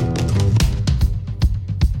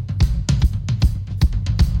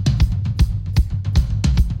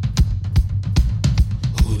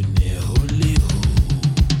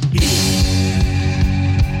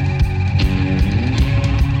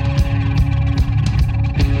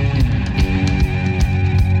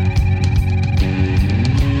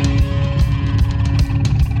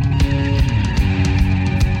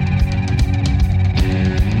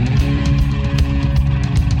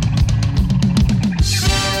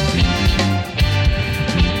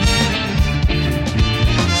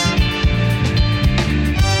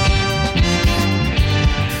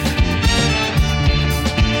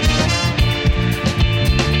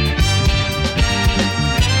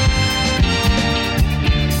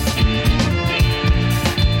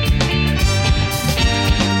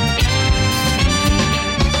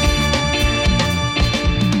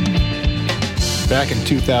 Back in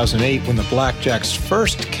 2008, when the Blackjacks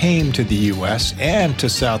first came to the U.S. and to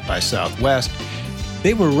South by Southwest,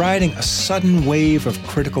 they were riding a sudden wave of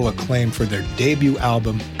critical acclaim for their debut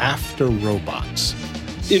album, After Robots.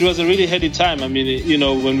 It was a really heady time. I mean, you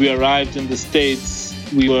know, when we arrived in the States,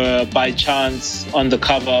 we were by chance on the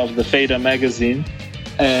cover of the Fader magazine,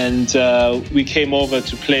 and we came over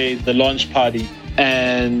to play the launch party.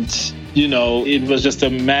 And, you know, it was just a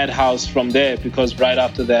madhouse from there, because right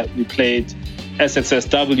after that, we played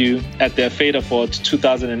SXSW at their Fader Fort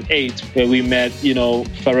 2008, where we met, you know,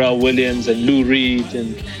 Pharrell Williams and Lou Reed.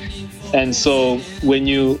 And so when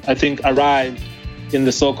you, I think, arrive in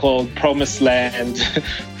the so-called promised land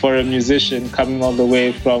for a musician coming all the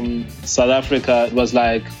way from South Africa, it was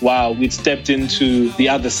like, wow, we'd stepped into the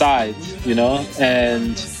other side, you know,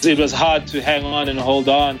 and it was hard to hang on and hold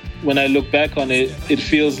on. When I look back on it, it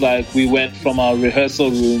feels like we went from our rehearsal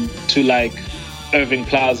room to like Irving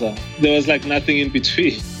Plaza. There was like nothing in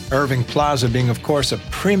between. Irving Plaza being, of course, a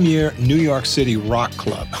premier New York City rock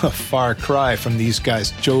club, a far cry from these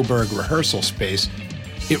guys' Joburg rehearsal space.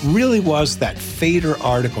 It really was that Fader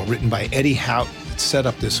article written by Eddie Houghton that set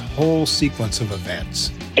up this whole sequence of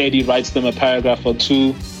events. Eddie writes them a paragraph or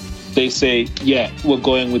two. They say, yeah, we're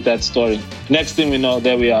going with that story. Next thing we know,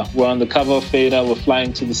 there we are. We're on the cover of Fader. We're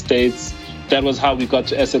flying to the States. That was how we got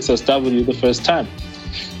to SXSW the first time,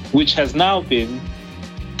 which has now been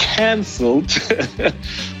cancelled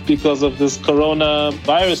because of this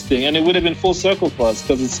coronavirus thing. And it would have been full circle for us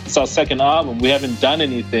because it's our second album. We haven't done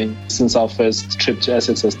anything since our first trip to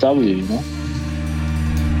SXSW, you know?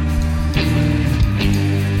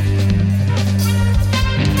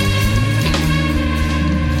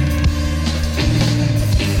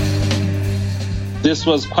 This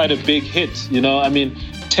was quite a big hit, you know? I mean,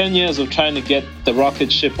 10 years of trying to get the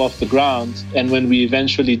rocket ship off the ground, and when we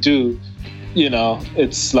eventually do, you know,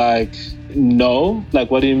 it's like, no?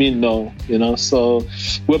 Like, what do you mean, no? You know, so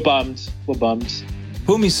we're bummed. We're bummed.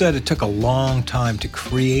 Phumi said it took a long time to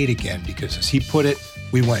create again because, as he put it,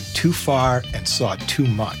 we went too far and saw too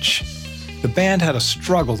much. The band had a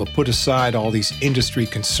struggle to put aside all these industry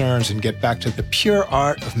concerns and get back to the pure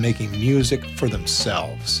art of making music for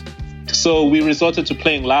themselves. So we resorted to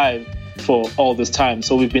playing live for all this time.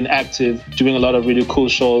 So we've been active, doing a lot of really cool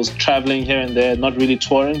shows, traveling here and there, not really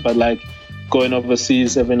touring, but like going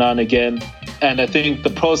overseas every now and again. And I think the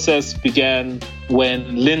process began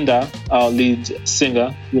when Linda, our lead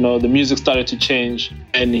singer, the music started to change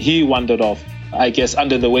and he wandered off. I guess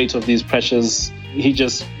under the weight of these pressures, he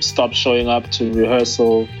just stopped showing up to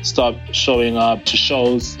rehearsal, stopped showing up to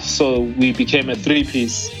shows. So we became a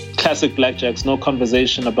three-piece. Classic Blackjacks, no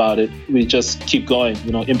conversation about it. We just keep going,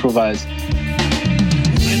 improvise.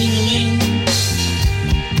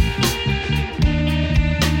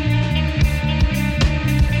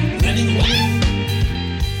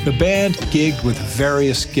 The band gigged with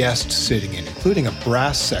various guests sitting in, including a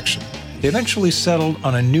brass section. They eventually settled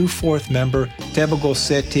on a new fourth member, Tebogo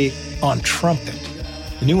Seti, on trumpet.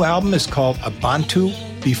 The new album is called Abantu,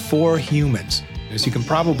 Before Humans. As you can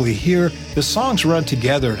probably hear, the songs run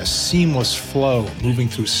together in a seamless flow, moving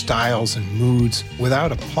through styles and moods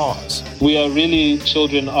without a pause. We are really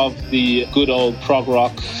children of the good old prog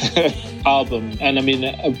rock album. And I mean,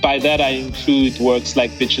 by that I include works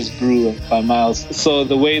like Bitches Brew by Miles. So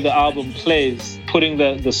the way the album plays, putting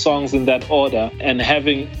the songs in that order and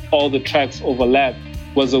having all the tracks overlap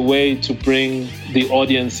was a way to bring the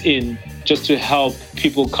audience in, just to help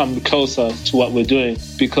people come closer to what we're doing,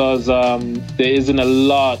 because there isn't a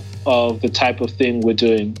lot of the type of thing we're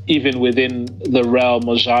doing. Even within the realm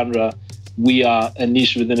or genre, we are a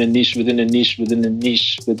niche within a niche within a niche within a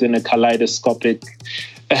niche within a kaleidoscopic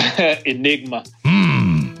enigma.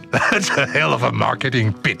 That's a hell of a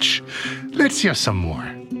marketing pitch. Let's hear some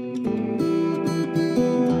more.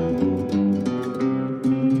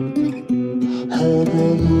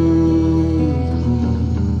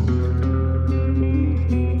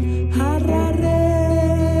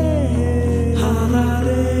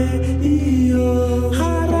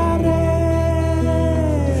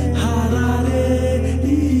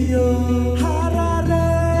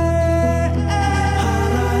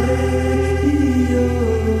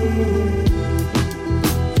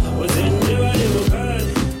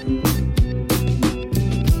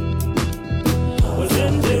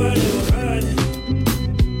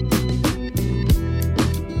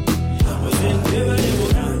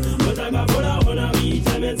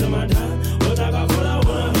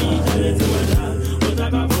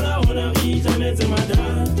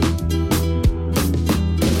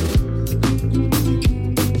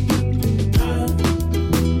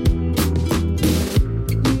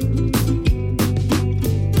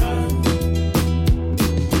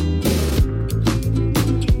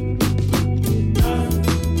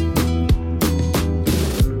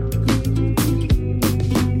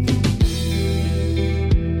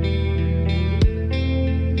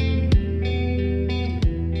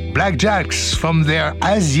 Blackjacks from their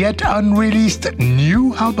as yet unreleased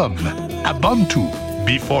new album, Abantu,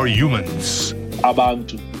 Before Humans.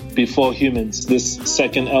 Abantu, Before Humans, this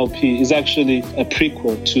second LP, is actually a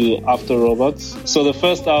prequel to After Robots. So the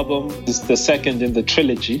first album is the second in the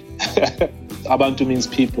trilogy. Abantu means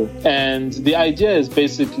people. And the idea is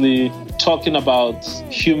basically talking about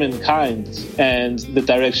humankind and the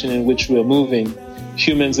direction in which we're moving.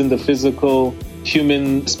 Humans in the physical,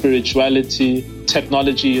 human spirituality,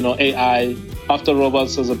 technology, AI. After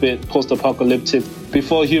Robots was a bit post-apocalyptic.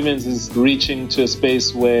 Before Humans is reaching to a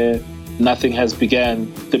space where nothing has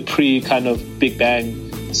began, the pre-kind of Big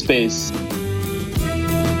Bang space.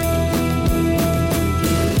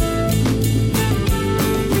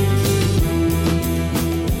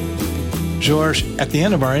 George, at the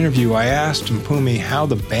end of our interview, I asked Mpumi how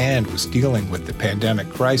the band was dealing with the pandemic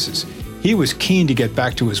crisis. He was keen to get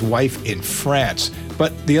back to his wife in France,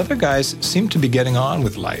 but the other guys seemed to be getting on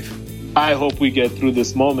with life. I hope we get through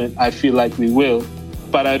this moment. I feel like we will,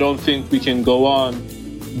 but I don't think we can go on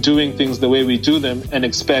doing things the way we do them and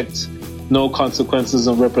expect no consequences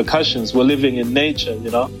and repercussions. We're living in nature,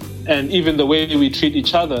 And even the way we treat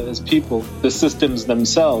each other as people, the systems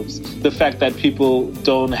themselves, the fact that people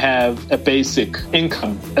don't have a basic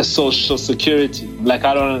income, a social security. Like,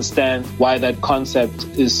 I don't understand why that concept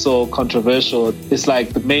is so controversial. It's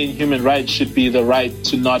like the main human right should be the right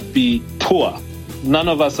to not be poor. None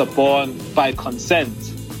of us are born by consent.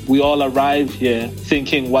 We all arrive here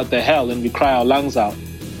thinking, what the hell, and we cry our lungs out.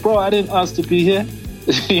 Bro, I didn't ask to be here,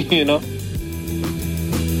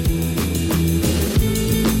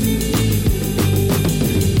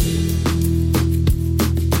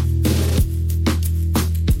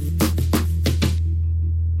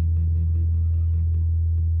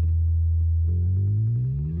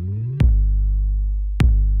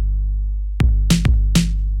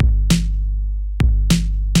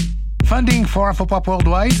 Funding for Afropop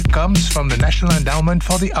Worldwide comes from the National Endowment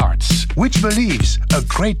for the Arts, which believes a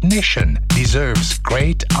great nation deserves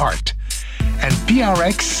great art, and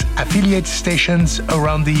PRX affiliate stations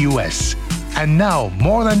around the US. And now,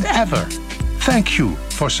 more than ever, thank you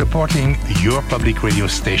for supporting your public radio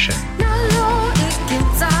station.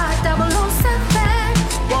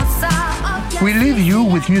 We leave you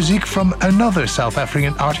with music from another South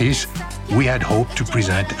African artist we had hoped to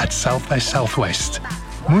present at South by Southwest,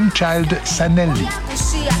 Moonchild Sanelli.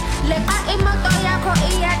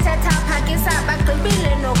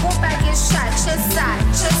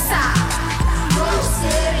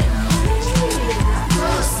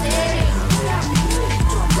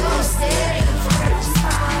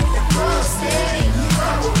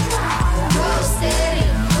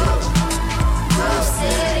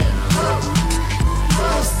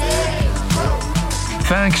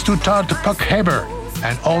 Thanks to Todd Puckhaber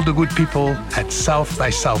and all the good people at South by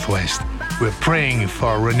Southwest. We're praying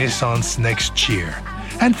for a renaissance next year.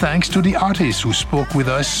 And thanks to the artists who spoke with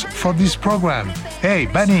us for this program. Hey,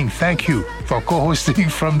 Banning, thank you for co-hosting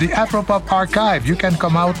from the Afropop archive. You can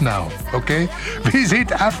come out now, okay? Visit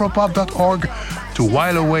afropop.org to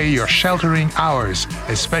while away your sheltering hours,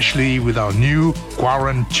 especially with our new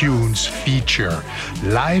Quarantunes feature.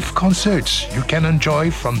 Live concerts you can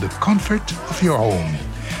enjoy from the comfort of your home.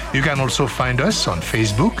 You can also find us on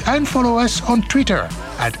Facebook and follow us on Twitter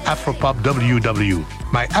at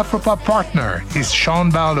AfropopWW. My Afropop partner is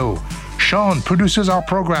Sean Barlow. Sean produces our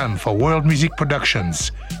program for World Music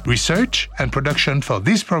Productions. Research and production for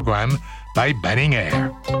this program by Banning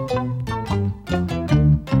Eyre.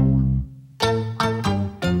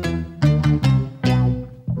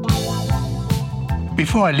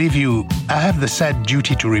 Before I leave you, I have the sad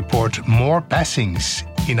duty to report more passings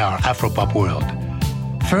in our Afropop world.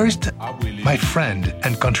 First, my friend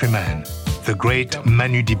and countryman, the great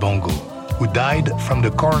Manu Dibango, who died from the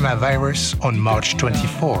coronavirus on March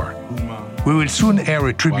 24. We will soon air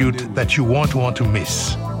a tribute that you won't want to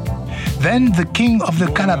miss. Then the king of the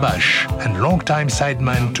Calabash and longtime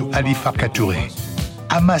sideman to Ali Farka Touré,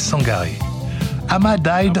 Ama Sangare. Ama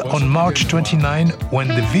died on March 29 when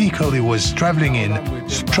the vehicle he was traveling in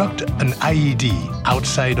struck an IED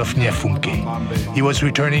outside of Niafunke. He was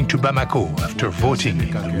returning to Bamako after voting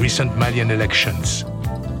in the recent Malian elections.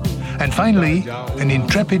 And finally, an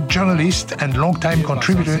intrepid journalist and longtime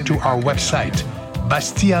contributor to our website,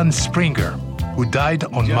 Bastian Springer, who died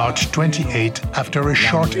on March 28 after a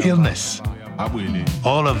short illness.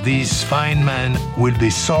 All of these fine men will be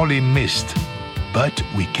sorely missed, but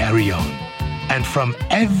we carry on. And from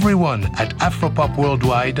everyone at Afropop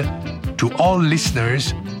Worldwide to all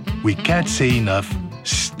listeners, we can't say enough,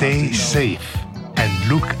 stay safe and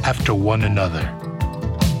look after one another.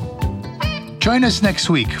 Join us next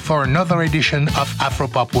week for another edition of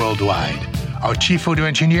Afropop Worldwide. Our chief audio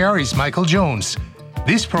engineer is Michael Jones.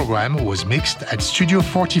 This program was mixed at Studio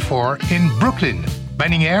 44 in Brooklyn.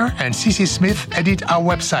 Banning Eyre and Cece Smith edit our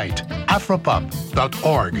website,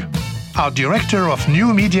 afropop.org. Our director of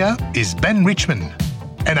new media is Ben Richmond.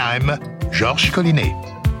 And I'm Georges Collinet.